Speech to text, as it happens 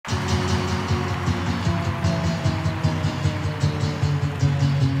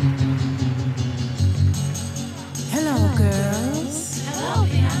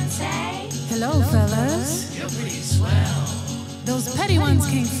Those petty ones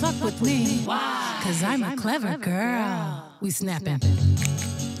can't fuck with me. Cause I'm a clever girl. We snapping.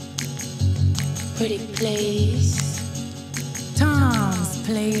 Pretty please. Tom's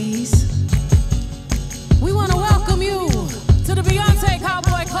place. We wanna welcome you to the Beyoncé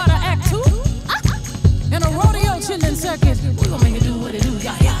Cowboy Carter Act 2 and a rodeo chillin' circuit. We gon' make it do what it do,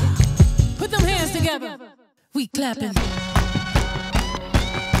 yeah, yeah. Put them hands together. We clapping.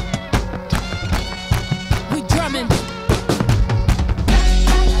 We drumming.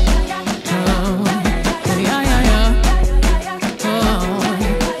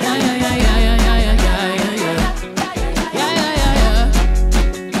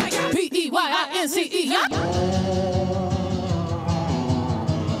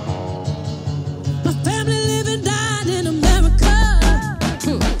 My family live and died in America.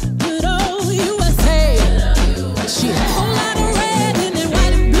 Good old USA. Shit, whole lot of red and then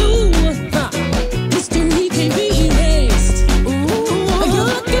white and blue. History can't be erased. Ooh, are you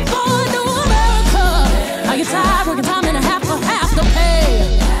looking for a new America? Are you tired working time and a half for half the pay?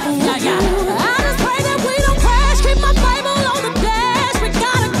 Yeah, yeah. I just pray that we don't crash. Keep my Bible on the dash. We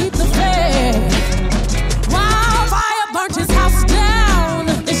gotta keep the faith. Wildfire burnt his house down.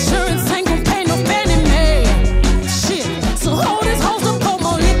 Insurance ain't gon' pay no Fannie Mae. Shit, so hold his hose up for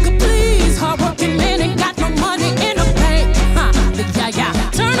more liquor, please. Hardworking man ain't got no money in the bank. Yeah, yeah.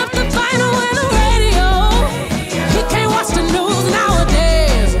 Turn up the vinyl and the radio. He can't watch the news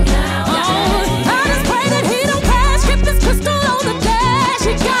nowadays. I just pray that he don't crash. Keep this pistol on the dash.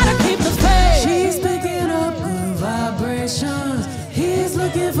 He gotta keep the faith. She's picking up good vibrations. He's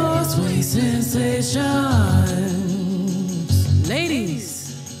looking for sweet sensations. Ladies,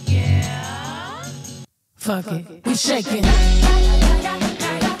 yeah. Fuck it, we shaking.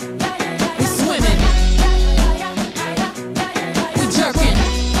 We swimming. We jerking.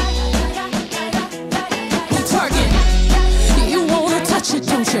 We twerking. You wanna touch it,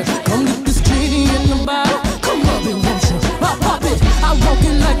 don't you? Come get this genie in the bottle. Come up and won't you? I pop it. I walk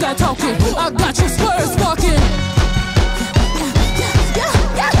it like I talk it. I got your spurs walking.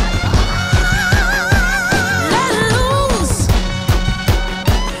 Let it loose.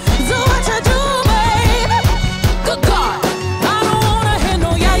 So what you do, baby? Good God, I don't wanna hear no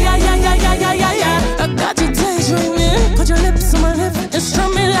yeah, yeah, yeah, yeah, yeah, yeah, yeah, yeah. I got you daydreaming. Put your lips on my lips and strum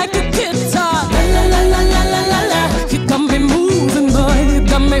me like a guitar. La la la la la la la la. You got me moving, boy. You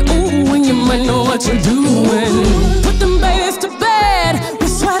got me ooh, and you might know what you're doing. Put them babies to bed. We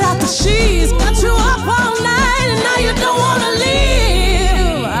sweat out the sheets. Got you up all night and now you don't wanna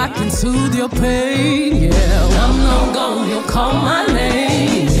leave. I can soothe your pain, yeah. When I'm long gone, you'll call my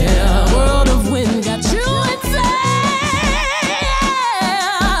name, yeah. World of wind got you insane.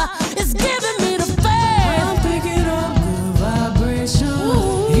 It's giving me the faith. I'm picking up good vibration.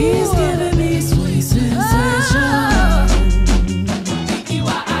 He's giving me sweet sensation.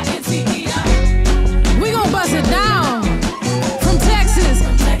 We gon' bust it down from Texas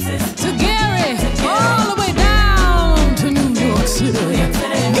to Gary, all the way down to New York City.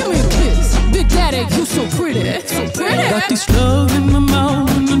 Give me a kiss, Big Daddy, you so pretty, so pretty. Got these slugs in my mouth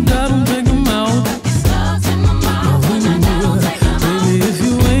and I don't take them out. Baby, if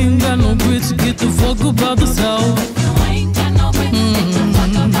you ain't got no grits, get the fuck up out the south.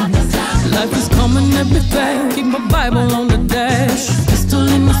 Life is coming at me fast. Keep my Bible on the dash. Pistol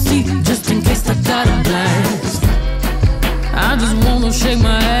in my seat just in case I got a blast. I just wanna shake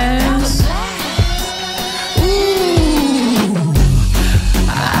my ass. Ooh,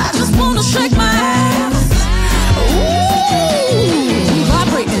 I just wanna shake my ass. Ooh,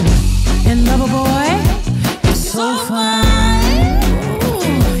 vibrating. And lover boy, you're so fine.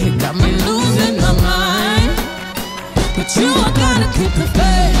 Ooh, you got me losing my mind. But you gotta keep the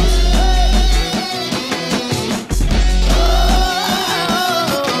faith.